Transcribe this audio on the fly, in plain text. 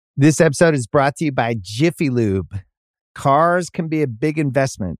This episode is brought to you by Jiffy Lube. Cars can be a big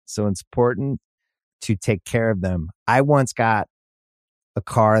investment, so it's important to take care of them. I once got a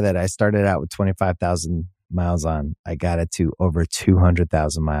car that I started out with 25,000 miles on. I got it to over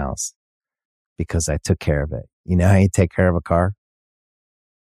 200,000 miles because I took care of it. You know how you take care of a car?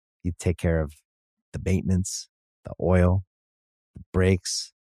 You take care of the maintenance, the oil, the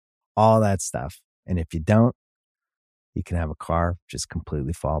brakes, all that stuff. And if you don't, you can have a car just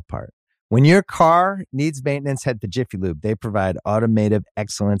completely fall apart. When your car needs maintenance, head to Jiffy Lube. They provide automotive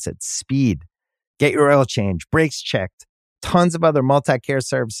excellence at speed. Get your oil change, brakes checked, tons of other multi-care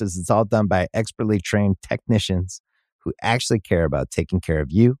services. It's all done by expertly trained technicians who actually care about taking care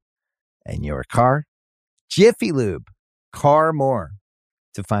of you and your car. Jiffy Lube, car more.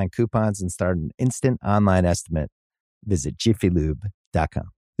 To find coupons and start an instant online estimate, visit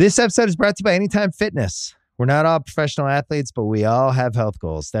jiffylube.com. This episode is brought to you by Anytime Fitness. We're not all professional athletes, but we all have health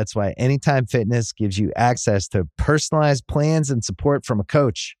goals. That's why Anytime Fitness gives you access to personalized plans and support from a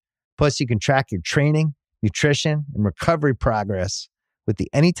coach. Plus, you can track your training, nutrition, and recovery progress with the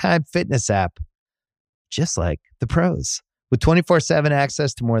Anytime Fitness app, just like the pros. With 24/7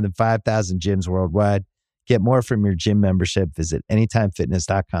 access to more than 5,000 gyms worldwide, get more from your gym membership. Visit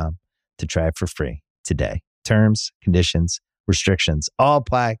anytimefitness.com to try it for free today. Terms, conditions, restrictions all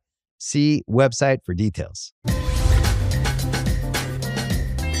apply. See website for details.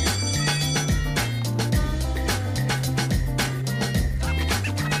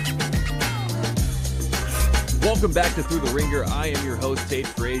 Welcome back to Through the Ringer. I am your host, Tate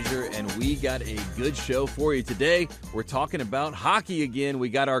Frazier, and we got a good show for you today. We're talking about hockey again. We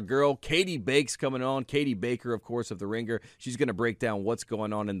got our girl, Katie Bakes, coming on. Katie Baker, of course, of the Ringer. She's going to break down what's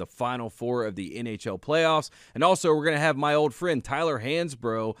going on in the Final Four of the NHL Playoffs. And also, we're going to have my old friend, Tyler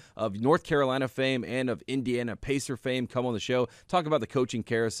Hansbrough of North Carolina fame and of Indiana Pacer fame come on the show, talk about the coaching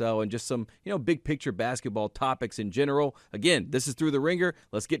carousel and just some, big picture basketball topics in general. Again, this is Through the Ringer.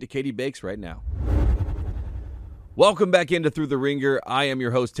 Let's get to Katie Bakes right now. Welcome back into Through the Ringer. I am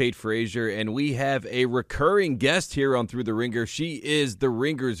your host, Tate Frazier, and we have a recurring guest here on Through the Ringer. She is the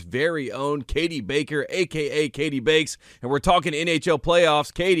Ringer's very own Katie Baker, a.k.a. Katie Bakes, and we're talking NHL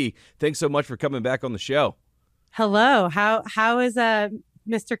playoffs. Katie, thanks so much for coming back on the show. Hello. How is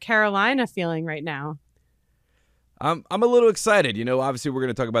Mr. Carolina feeling right now? I'm a little excited. Obviously we're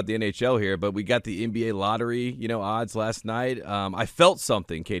going to talk about the NHL here, but we got the NBA lottery, odds last night. I felt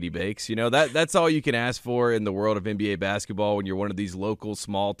something, Katie Bakes. That's all you can ask for in the world of NBA basketball when you're one of these local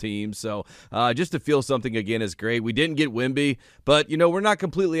small teams. So just to feel something again is great. We didn't get Wemby, but, we're not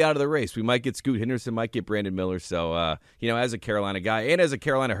completely out of the race. We might get Scoot Henderson, might get Brandon Miller. So, as a Carolina guy and as a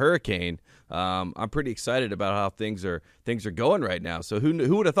Carolina Hurricane, I'm pretty excited about how things are going right now. So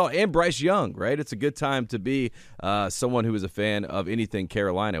who would have thought? And Bryce Young, right? It's a good time to be someone who is a fan of anything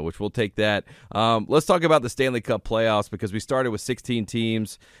Carolina, which we'll take that. Let's talk about the Stanley Cup playoffs because we started with 16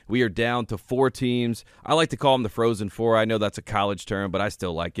 teams. We are down to 4 teams. I like to call them the Frozen Four. I know that's a college term, but I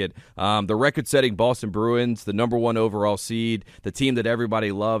still like it. The record-setting Boston Bruins, the number 1 overall seed, the team that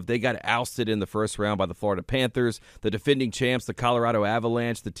everybody loved, they got ousted in the first round by the Florida Panthers. The defending champs, the Colorado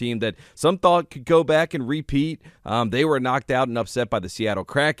Avalanche, the team that some thought could go back and repeat. They were knocked out and upset by the Seattle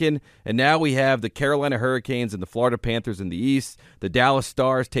Kraken. And now we have the Carolina Hurricanes and the Florida Panthers in the East, the Dallas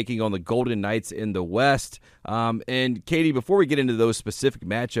Stars taking on the Golden Knights in the West. And Katie, before we get into those specific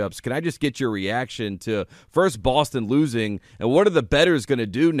matchups, can I just get your reaction to first Boston losing, and what are the bettors going to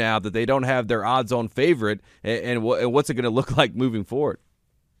do now that they don't have their odds-on favorite, and what's it going to look like moving forward?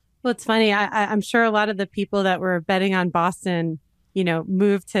 Well, it's funny. I'm sure a lot of the people that were betting on Boston,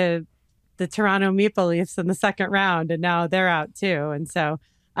 moved to the Toronto Maple Leafs in the second round, and now they're out too. And so,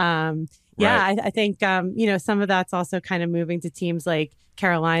 right. I think, some of that's also kind of moving to teams like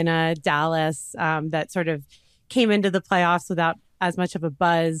Carolina, Dallas, that sort of came into the playoffs without as much of a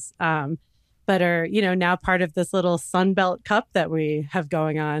buzz, but are, now part of this little Sunbelt Cup that we have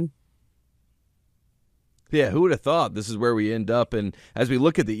going on. Yeah, who would have thought this is where we end up? And as we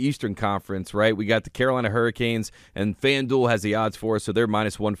look at the Eastern Conference, right, we got the Carolina Hurricanes, and FanDuel has the odds for us, so they're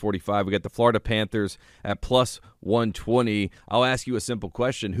minus 145. We got the Florida Panthers at plus 120. I'll ask you a simple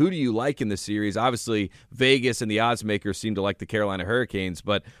question. Who do you like in this series? Obviously, Vegas and the odds makers seem to like the Carolina Hurricanes,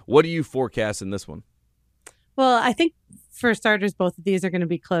 but what do you forecast in this one? Well, I think for starters, both of these are going to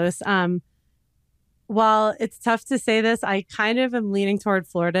be close. While it's tough to say this, I kind of am leaning toward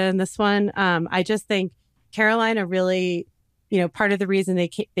Florida in this one. I just think Carolina really, part of the reason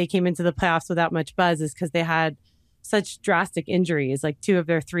they came into the playoffs without much buzz is because they had such drastic injuries. Like 2 of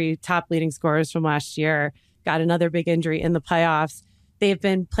their 3 top leading scorers from last year got another big injury in the playoffs. They've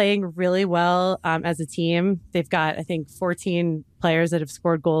been playing really well as a team. They've got, I think, 14 players that have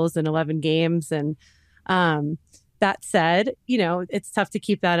scored goals in 11 games. And that said, it's tough to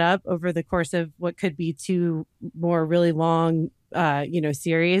keep that up over the course of what could be 2 more really long,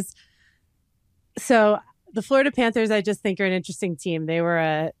 series. So the Florida Panthers, I just think, are an interesting team. They were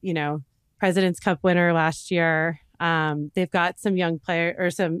a, President's Cup winner last year. They've got some young players or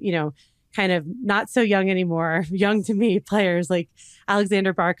some, kind of not so young anymore, young to me players like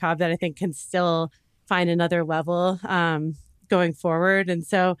Alexander Barkov that I think can still find another level going forward. And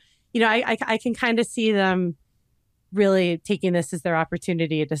so, I can kind of see them really taking this as their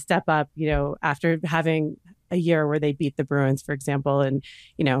opportunity to step up, after having a year where they beat the Bruins, for example, and,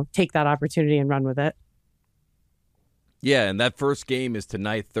 take that opportunity and run with it. Yeah, and that first game is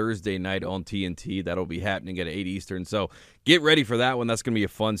tonight, Thursday night on TNT. That'll be happening at 8 Eastern. So get ready for that one. That's going to be a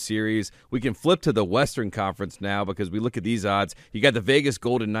fun series. We can flip to the Western Conference now because we look at these odds. You got the Vegas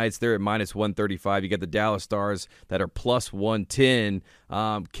Golden Knights there at -135. You got the Dallas Stars that are +110.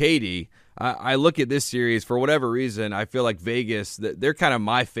 Katie, I look at this series, for whatever reason, I feel like Vegas, they're kind of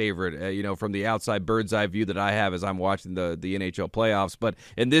my favorite, from the outside bird's eye view that I have as I'm watching the NHL playoffs. But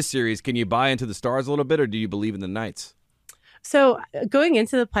in this series, can you buy into the Stars a little bit, or do you believe in the Knights? So going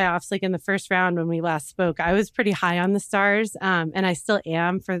into the playoffs, like in the first round when we last spoke, I was pretty high on the Stars, and I still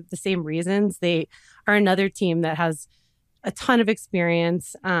am for the same reasons. They are another team that has a ton of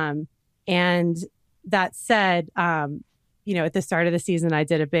experience. And that said, at the start of the season, I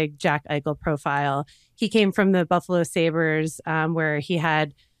did a big Jack Eichel profile. He came from the Buffalo Sabres, where he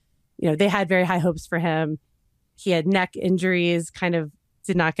had, they had very high hopes for him. He had neck injuries, kind of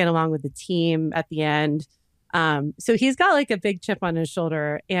did not get along with the team at the end. So he's got like a big chip on his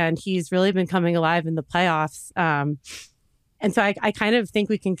shoulder, and he's really been coming alive in the playoffs. And so I kind of think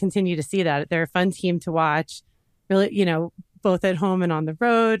we can continue to see that. They're a fun team to watch, really, both at home and on the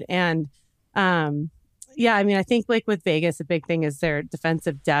road. And I think like with Vegas, a big thing is their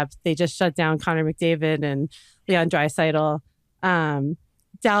defensive depth. They just shut down Connor McDavid and Leon Draisaitl.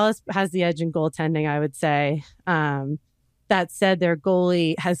 Dallas has the edge in goaltending, I would say. That said, their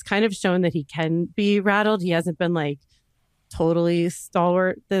goalie has kind of shown that he can be rattled. He hasn't been like totally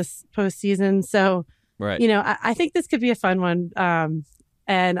stalwart this postseason. So, right. I think this could be a fun one.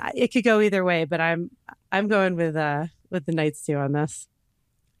 And it could go either way, but I'm going with the Knights too on this.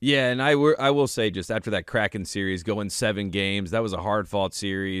 Yeah, and I will say, just after that Kraken series, going 7 games, that was a hard-fought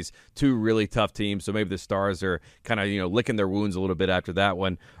series, 2 really tough teams, so maybe the Stars are kind of, licking their wounds a little bit after that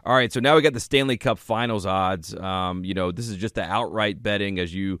one. All right, so now we got the Stanley Cup Finals odds. This is just the outright betting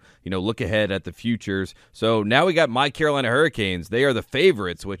as you look ahead at the futures. So now we got my Carolina Hurricanes. They are the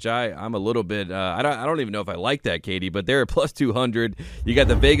favorites, which I'm a little bit, I don't even know if I like that, Katie, but they're at +200. You got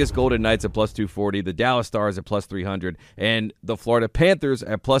the Vegas Golden Knights at +240, the Dallas Stars at +300, and the Florida Panthers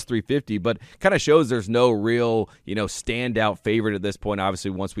at +350, but kind of shows there's no real, standout favorite at this point,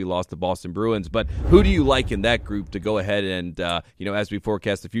 obviously, once we lost the Boston Bruins. But who do you like in that group to go ahead and, as we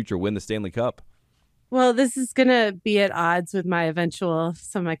forecast the future, win the Stanley Cup? Well, this is going to be at odds with my some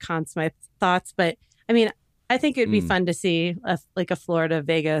of my Conn Smythe thoughts, but I mean, I think it'd be fun to see a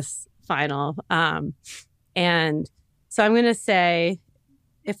Florida-Vegas final. And so I'm going to say,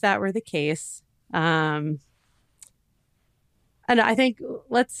 if that were the case, and I think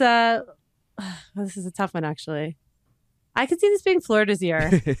this is a tough one, actually. I could see this being Florida's year.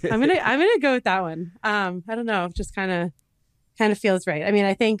 I'm gonna go with that one. I don't know, just kind of feels right. I mean,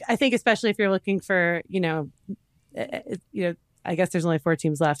 I think especially if you're looking for, I guess there's only 4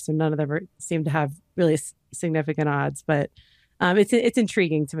 teams left, so none of them seem to have really significant odds. But it's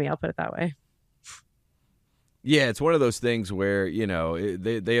intriguing to me. I'll put it that way. Yeah, it's one of those things where,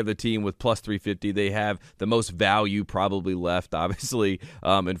 they have the team with +350. They have the most value probably left, obviously,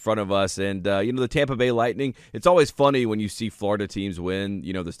 in front of us. And, the Tampa Bay Lightning, it's always funny when you see Florida teams win,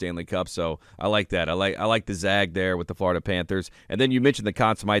 the Stanley Cup. So I like that. I like the zag there with the Florida Panthers. And then you mentioned the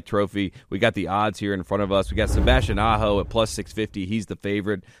Conn Smythe Trophy. We got the odds here in front of us. We got Sebastian Aho at +650. He's the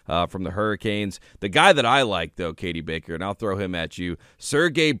favorite from the Hurricanes. The guy that I like, though, Katie Baker, and I'll throw him at you,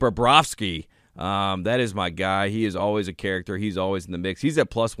 Sergei Bobrovsky. That is my guy. He is always a character. He's always in the mix. He's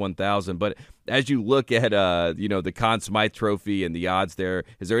at +1,000. But as you look at, the Conn Smythe Trophy and the odds there,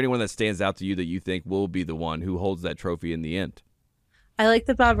 is there anyone that stands out to you that you think will be the one who holds that trophy in the end? I like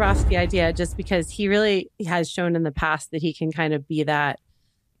the Bobrovsky idea just because he really has shown in the past that he can kind of be that,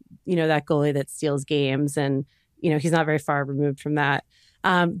 that goalie that steals games. And, he's not very far removed from that.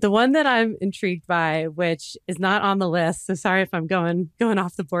 The one that I'm intrigued by, which is not on the list, so sorry if I'm going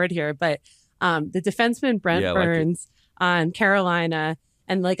off the board here, but the defenseman Brent Burns on Carolina,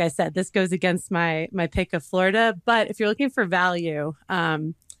 And like I said, this goes against my pick of Florida. But if you're looking for value,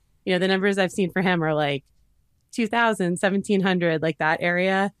 the numbers I've seen for him are like 2,000, 1,700, like that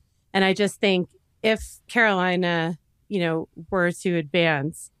area. And I just think if Carolina, were to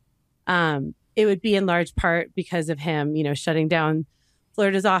advance, it would be in large part because of him, shutting down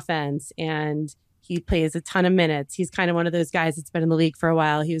Florida's offense, and he plays a ton of minutes. He's kind of one of those guys that's been in the league for a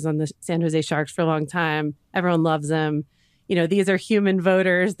while. He was on the San Jose Sharks for a long time. Everyone loves him. These are human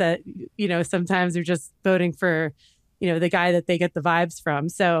voters that, sometimes are just voting for, the guy that they get the vibes from.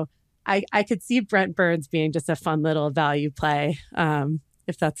 So I could see Brent Burns being just a fun little value play,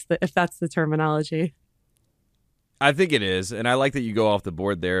 if that's the terminology. I think it is, and I like that you go off the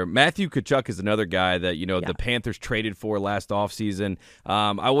board there. Matthew Tkachuk is another guy that, the Panthers traded for last offseason.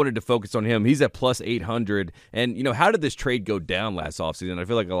 I wanted to focus on him. He's at plus 800, and, how did this trade go down last offseason? I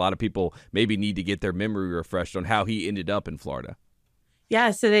feel like a lot of people maybe need to get their memory refreshed on how he ended up in Florida. Yeah,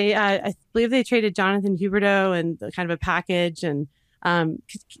 so they, I believe they traded Jonathan Huberdeau and kind of a package, and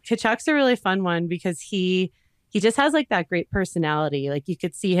Tkachuk's a really fun one because he just has like that great personality. Like you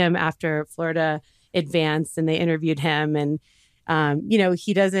could see him after Florida advanced and they interviewed him, and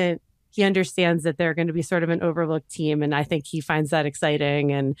he understands that they're going to be sort of an overlooked team, and I think he finds that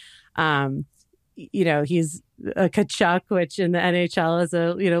exciting. And he's a Tkachuk, which in the NHL is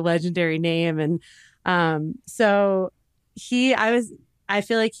a legendary name, and so I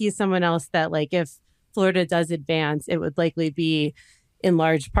feel like he's someone else that, like, if Florida does advance, it would likely be in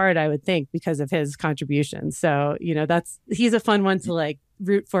large part, I would think, because of his contributions. So, he's a fun one to like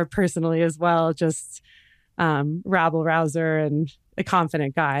root for personally as well. Just rabble rouser and a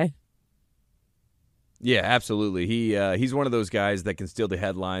confident guy. Yeah, absolutely. He's one of those guys that can steal the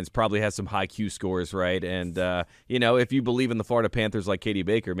headlines, probably has some high Q scores, right? And, if you believe in the Florida Panthers like Katie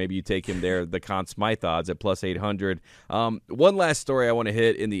Baker, maybe you take him there, the Conn Smythe odds at plus 800. One last story I want to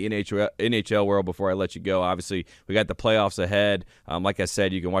hit in the NHL world before I let you go. Obviously, we got the playoffs ahead. Like I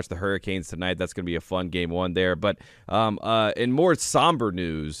said, you can watch the Hurricanes tonight. That's going to be a fun game one there. But in more somber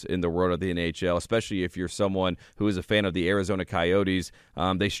news in the world of the NHL, especially if you're someone who is a fan of the Arizona Coyotes,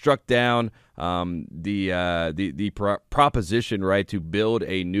 they struck down the proposition, right, to build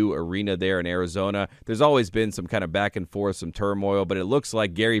a new arena there in Arizona. There's always been some kind of back and forth, some turmoil, but it looks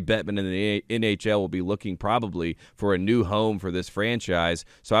like Gary Bettman in the NHL will be looking probably for a new home for this franchise.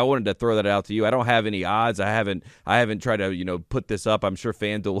 So I wanted to throw that out to you. I don't have any odds. I haven't tried to put this up. I'm sure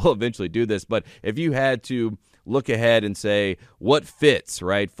FanDuel will eventually do this, but if you had to look ahead and say what fits,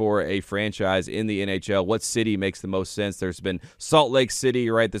 right, for a franchise in the NHL, what city makes the most sense? There's been Salt Lake City,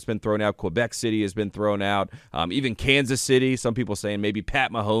 right, that's been thrown out. Quebec City has been thrown out. Even Kansas City. Some people saying maybe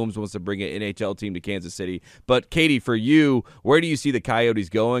Pat Mahomes wants to bring an NHL team to Kansas City. But Katie, for you, where do you see the Coyotes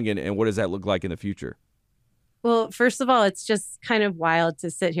going, and what does that look like in the future? Well, first of all, it's just kind of wild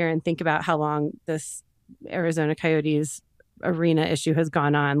to sit here and think about how long this Arizona Coyotes arena issue has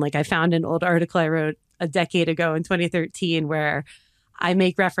gone on. Like, I found an old article I wrote a decade ago in 2013 where I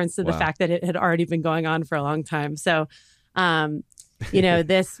make reference to the fact that it had already been going on for a long time. So,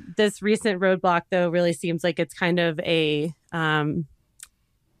 this recent roadblock, though, really seems like it's kind of a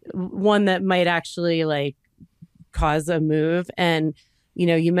one that might actually like cause a move. And,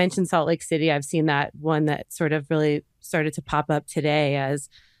 you mentioned Salt Lake City. I've seen that one that sort of really started to pop up today as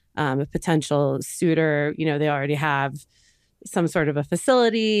a potential suitor. They already have some sort of a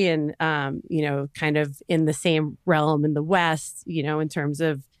facility and, kind of in the same realm in the West, in terms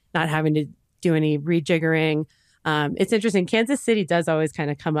of not having to do any rejiggering. It's interesting. Kansas City does always kind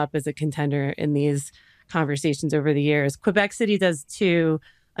of come up as a contender in these conversations over the years. Quebec City does too.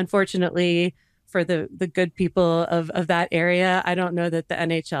 Unfortunately, for the good people of that area, I don't know that the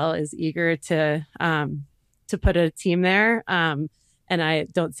NHL is eager to put a team there. And I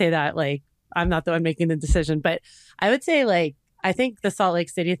don't say that like I'm not the one making the decision, but I would say like I think the Salt Lake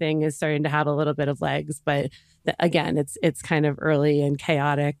City thing is starting to have a little bit of legs, but again, it's kind of early and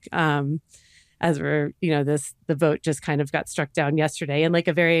chaotic. As we're the vote just kind of got struck down yesterday, and like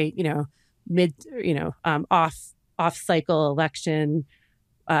a very off cycle election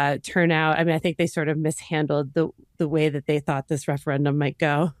turnout. I mean, I think they sort of mishandled the way that they thought this referendum might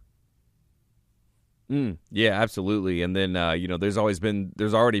go. Yeah, absolutely. And then, there's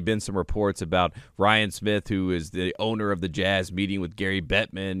already been some reports about Ryan Smith, who is the owner of the Jazz, meeting with Gary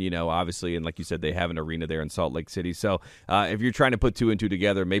Bettman, obviously. And like you said, they have an arena there in Salt Lake City. So if you're trying to put two and two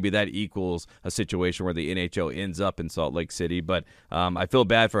together, maybe that equals a situation where the NHL ends up in Salt Lake City. But I feel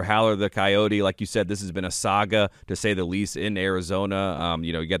bad for Haller the Coyote. Like you said, this has been a saga, to say the least, in Arizona.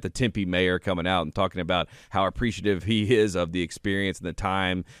 You got the Tempe mayor coming out and talking about how appreciative he is of the experience and the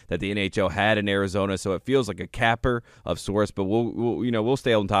time that the NHL had in Arizona so it feels like a capper of sorts. But we'll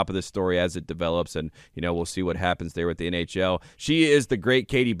stay on top of this story as it develops, and we'll see what happens there with the NHL. She is the great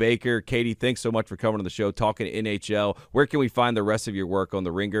Katie Baker. Katie, thanks so much for coming on the show, talking NHL. Where can we find the rest of your work on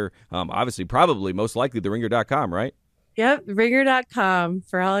The Ringer? Obviously, probably, most likely, theringer.com, right? Yep, ringer.com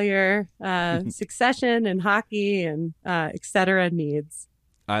for all your succession and hockey and et cetera needs.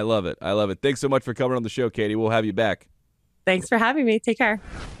 I love it. I love it. Thanks so much for coming on the show, Katie. We'll have you back. Thanks for having me. Take care.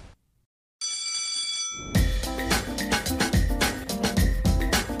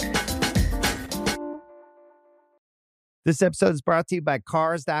 This episode is brought to you by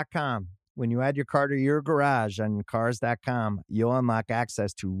Cars.com. When you add your car to your garage on Cars.com, you'll unlock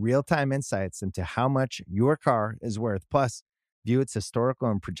access to real-time insights into how much your car is worth. Plus, view its historical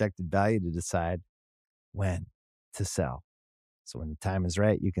and projected value to decide when to sell. So when the time is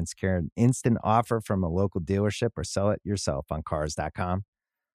right, you can secure an instant offer from a local dealership or sell it yourself on Cars.com.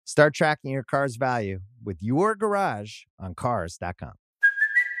 Start tracking your car's value with your garage on Cars.com.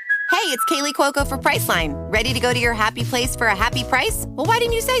 Hey, it's Kaylee Cuoco for Priceline. Ready to go to your happy place for a happy price? Well, why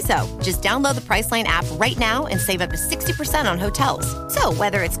didn't you say so? Just download the Priceline app right now and save up to 60% on hotels. So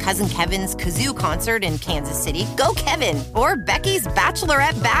whether it's Cousin Kevin's Kazoo Concert in Kansas City, go Kevin, or Becky's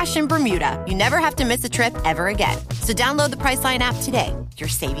Bachelorette Bash in Bermuda, you never have to miss a trip ever again. So download the Priceline app today. Your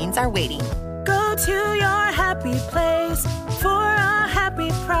savings are waiting. Go to your happy place for a happy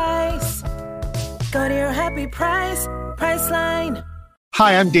price. Go to your happy price, Priceline.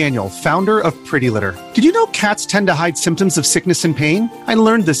 Hi, I'm Daniel, founder of Pretty Litter. Did you know cats tend to hide symptoms of sickness and pain? I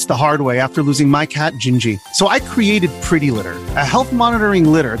learned this the hard way after losing my cat, Gingy. So I created Pretty Litter, a health monitoring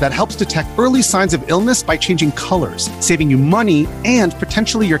litter that helps detect early signs of illness by changing colors, saving you money and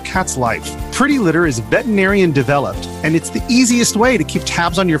potentially your cat's life. Pretty Litter is veterinarian developed, and it's the easiest way to keep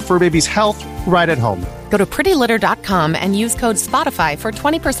tabs on your fur baby's health right at home. Go to prettylitter.com and use code SPOTIFY for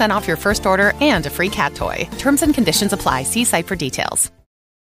 20% off your first order and a free cat toy. Terms and conditions apply. See site for details.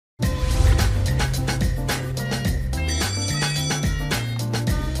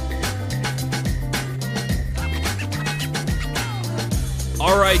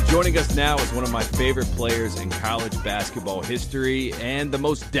 All right, joining us now is one of my favorite players in college basketball history and the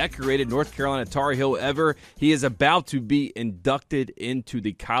most decorated North Carolina Tar Heel ever. He is about to be inducted into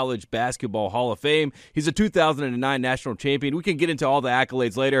the College Basketball Hall of Fame. He's a 2009 national champion. We can get into all the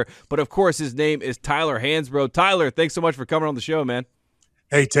accolades later, but of course his name is Tyler Hansbrough. Tyler, thanks so much for coming on the show, man.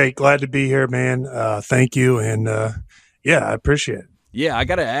 Hey, Tate, glad to be here, man. Thank you, and I appreciate it. Yeah, I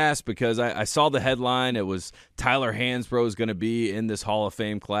got to ask because I saw the headline. It was Tyler Hansbrough is going to be in this Hall of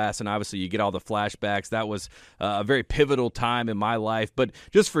Fame class, and obviously you get all the flashbacks. That was a very pivotal time in my life. But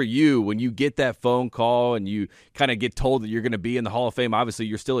just for you, when you get that phone call and you kind of get told that you're going to be in the Hall of Fame, obviously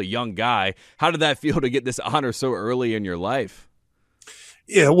you're still a young guy. How did that feel to get this honor so early in your life?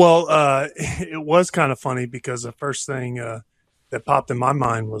 Yeah, well, it was kind of funny because the first thing that popped in my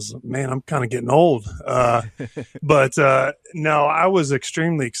mind was, man, I'm kind of getting old. But no, I was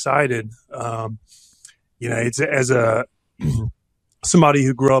extremely excited. It's as somebody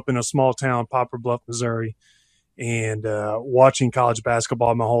who grew up in a small town, Poplar Bluff, Missouri, and watching college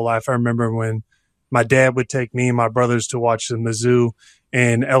basketball my whole life. I remember when my dad would take me and my brothers to watch the Mizzou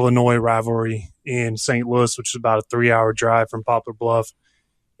and Illinois rivalry in St. Louis, which is about a 3-hour drive from Poplar Bluff.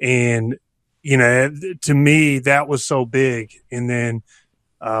 And to me, that was so big. And then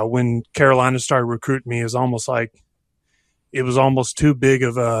when Carolina started recruiting me, it was almost too big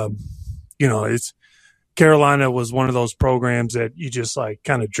of Carolina was one of those programs that you just like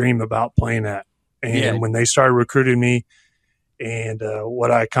kind of dream about playing at. And when they started recruiting me and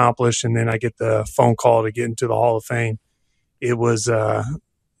what I accomplished, and then I get the phone call to get into the Hall of Fame, it was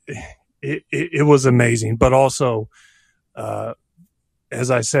it was amazing. But also, as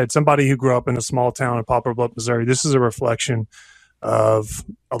I said, somebody who grew up in a small town in Poplar Bluff, Missouri, this is a reflection of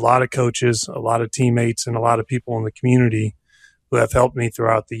a lot of coaches, a lot of teammates, and a lot of people in the community who have helped me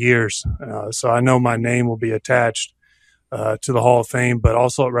throughout the years. So I know my name will be attached to the Hall of Fame, but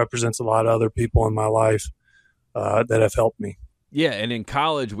also it represents a lot of other people in my life that have helped me. Yeah, and in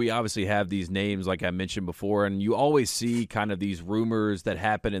college, we obviously have these names, like I mentioned before, and you always see kind of these rumors that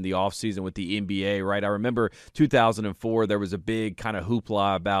happen in the offseason with the NBA, right? I remember 2004, there was a big kind of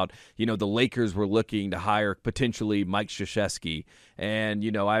hoopla about, the Lakers were looking to hire potentially Mike Krzyzewski. And,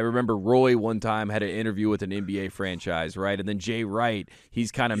 I remember Roy one time had an interview with an NBA franchise, right? And then Jay Wright,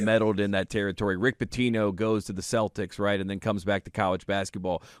 he's kind of meddled in that territory. Rick Pitino goes to the Celtics, right, and then comes back to college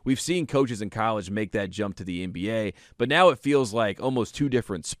basketball. We've seen coaches in college make that jump to the NBA, but now it feels like like almost two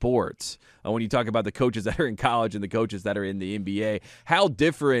different sports when you talk about the coaches that are in college and the coaches that are in the NBA. How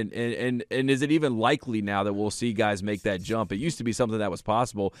different, and is it even likely now that we'll see guys make that jump? It used to be something that was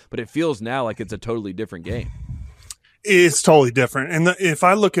possible, but it feels now like it's a totally different game. It's totally different. And if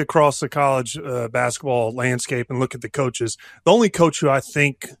I look across the college basketball landscape and look at the coaches, the only coach who I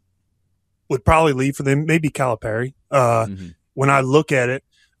think would probably leave for them, maybe Calipari, when I look at it,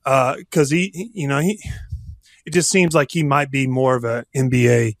 because it just seems like he might be more of an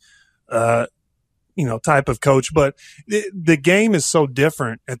NBA, type of coach. But the game is so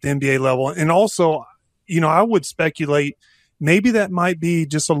different at the NBA level. And also, I would speculate maybe that might be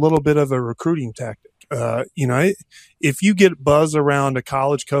just a little bit of a recruiting tactic. If you get buzz around a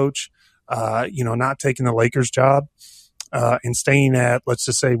college coach, not taking the Lakers job, and staying at, let's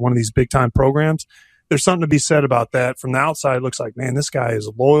just say, one of these big time programs, there's something to be said about that. From the outside, it looks like, man, this guy is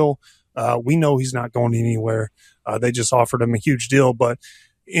loyal. We know he's not going anywhere. They just offered him a huge deal. But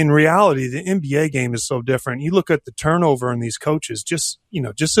in reality, the NBA game is so different. You look at the turnover in these coaches, just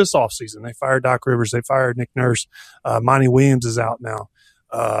this offseason, they fired Doc Rivers. They fired Nick Nurse. Monty Williams is out now.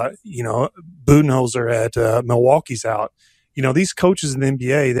 Budenholzer at Milwaukee's out. These coaches in the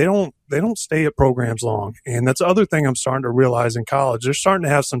NBA, they don't stay at programs long. And that's the other thing I'm starting to realize in college. They're starting to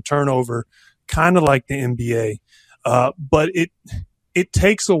have some turnover, kind of like the NBA. But it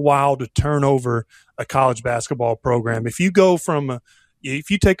takes a while to turn over a college basketball program. If you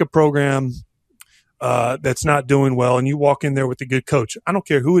take a program that's not doing well and you walk in there with a good coach, I don't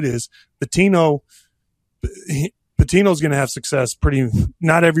care who it is, Pitino's going to have success.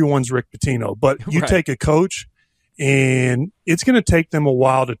 Not everyone's Rick Pitino, but you take a coach and it's going to take them a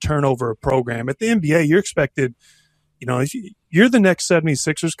while to turn over a program. At the NBA, you're expected, if you're the next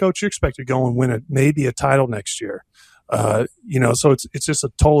 76ers coach, you're expected to go and win maybe a title next year. So it's just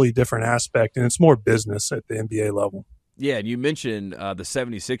a totally different aspect, and it's more business at the NBA level. Yeah, and you mentioned the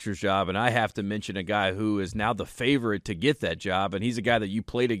 76ers job, and I have to mention a guy who is now the favorite to get that job, and he's a guy that you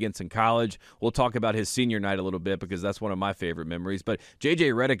played against in college. We'll talk about his senior night a little bit because that's one of my favorite memories. But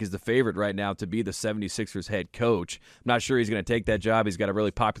J.J. Redick is the favorite right now to be the 76ers head coach. I'm not sure he's going to take that job. He's got a really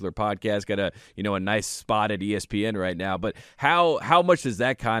popular podcast, got a nice spot at ESPN right now. But how much does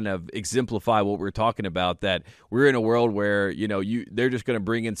that kind of exemplify what we're talking about, that we're in a world where they're just going to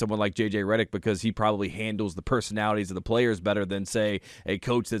bring in someone like J.J. Redick because he probably handles the personalities of the players better than, say, a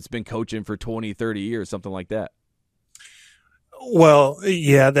coach that's been coaching for 20, 30 years, something like that? Well,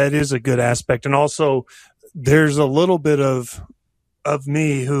 yeah, that is a good aspect. And also there's a little bit of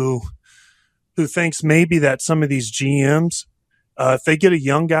me who thinks maybe that some of these GMs, if they get a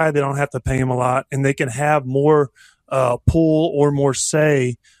young guy, they don't have to pay him a lot and they can have more pull or more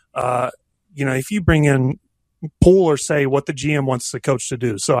say. If you bring in pull or say what the GM wants the coach to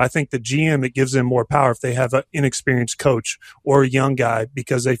do. So I think the GM, it gives them more power if they have an inexperienced coach or a young guy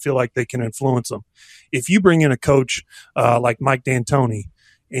because they feel like they can influence them. If you bring in a coach like Mike D'Antoni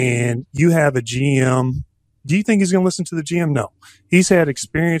and you have a GM, do you think he's going to listen to the GM? No. He's had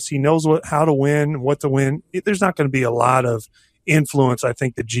experience. He knows how to win, what to win. There's not going to be a lot of influence I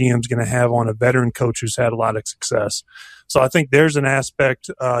think the GM's going to have on a veteran coach who's had a lot of success. So I think there's an aspect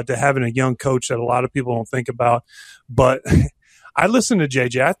to having a young coach that a lot of people don't think about. But I listen to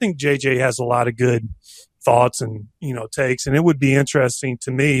JJ. I think JJ has a lot of good thoughts and takes, and it would be interesting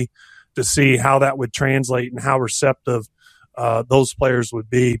to me to see how that would translate and how receptive those players would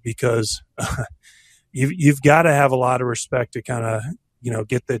be, because you've got to have a lot of respect to kind of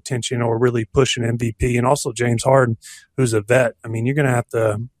get the attention or really push an MVP. And also James Harden, who's a vet. I mean, you're going to have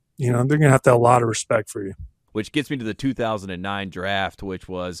to, they're going to have a lot of respect for you. Which gets me to the 2009 draft, which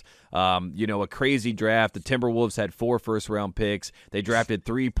was, a crazy draft. The Timberwolves had 4 first-round picks. They drafted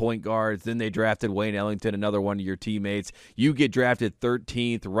 3 point guards. Then they drafted Wayne Ellington, another one of your teammates. You get drafted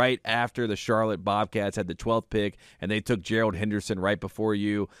 13th right after the Charlotte Bobcats had the 12th pick, and they took Gerald Henderson right before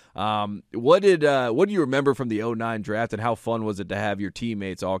you. What do you remember from the 2009 draft, and how fun was it to have your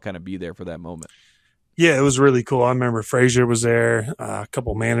teammates all kind of be there for that moment? Yeah, it was really cool. I remember Frazier was there, a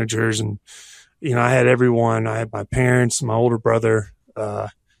couple managers, and I had everyone. I had my parents, my older brother.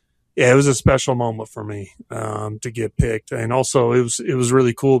 It was a special moment for me to get picked, and also it was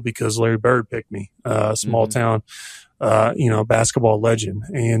really cool because Larry Bird picked me, small town, basketball legend.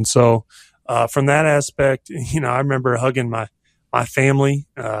 And so from that aspect, I remember hugging my family.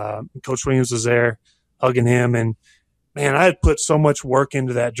 Coach Williams was there, hugging him, and man, I had put so much work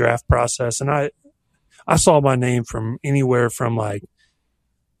into that draft process, and I saw my name from anywhere from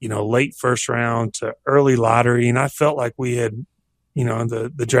late first round to early lottery. And I felt like we had,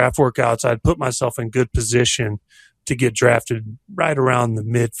 the draft workouts, I'd put myself in good position to get drafted right around the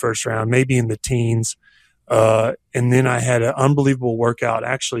mid first round, maybe in the teens. And then I had an unbelievable workout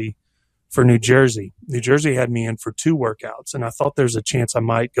actually for New Jersey. New Jersey had me in for 2 workouts, and I thought there's a chance I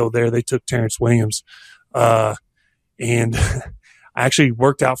might go there. They took Terrence Williams. And I actually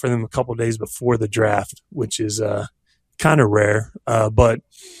worked out for them a couple of days before the draft, which is kind of rare. But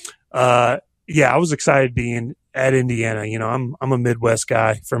I was excited being at Indiana. You know, I'm a Midwest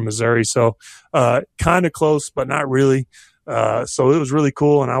guy from Missouri, so kind of close, but not really. So it was really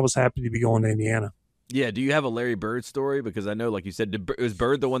cool, and I was happy to be going to Indiana. Yeah, do you have a Larry Bird story? Because I know, like you said, was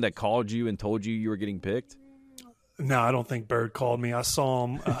Bird the one that called you and told you were getting picked? No, I don't think Bird called me. I saw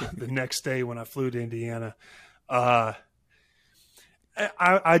him the next day when I flew to Indiana. I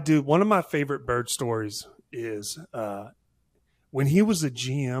do. One of my favorite Bird stories is when he was a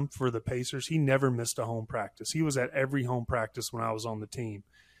GM for the Pacers, he never missed a home practice. He was at every home practice when I was on the team.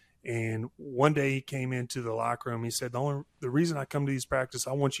 And one day he came into the locker room. He said, the reason I come to these practices,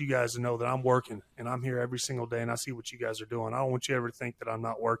 I want you guys to know that I'm working and I'm here every single day and I see what you guys are doing. I don't want you ever to think that I'm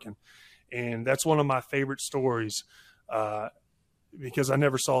not working. And that's one of my favorite stories because I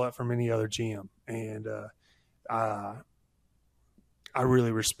never saw that from any other GM. And I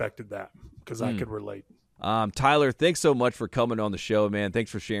really respected that because I could relate. Tyler, thanks so much for coming on the show, man.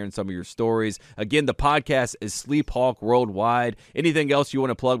 Thanks for sharing some of your stories. Again, the podcast is Sleep Hawk Worldwide. Anything else you want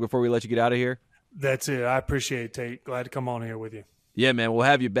to plug before we let you get out of here? That's it. I appreciate it, Tate. Glad to come on here with you. Yeah, man, we'll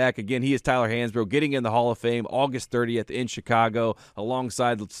have you back. Again, he is Tyler Hansbrough, getting in the Hall of Fame August 30th in Chicago,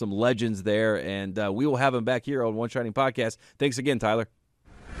 alongside some legends there, and we will have him back here on One Shining Podcast. Thanks again, Tyler.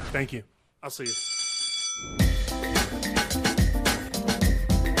 Thank you. I'll see you.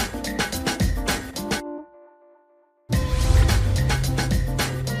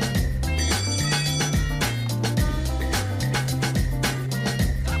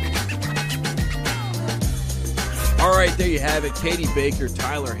 All right, there you have it. Katie Baker,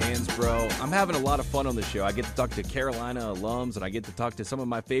 Tyler Hansbrough. I'm having a lot of fun on the show. I get to talk to Carolina alums, and I get to talk to some of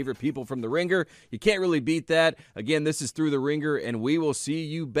my favorite people from the Ringer. You can't really beat that. Again, this is Through the Ringer, and we will see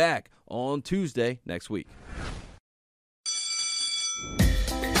you back on Tuesday next week.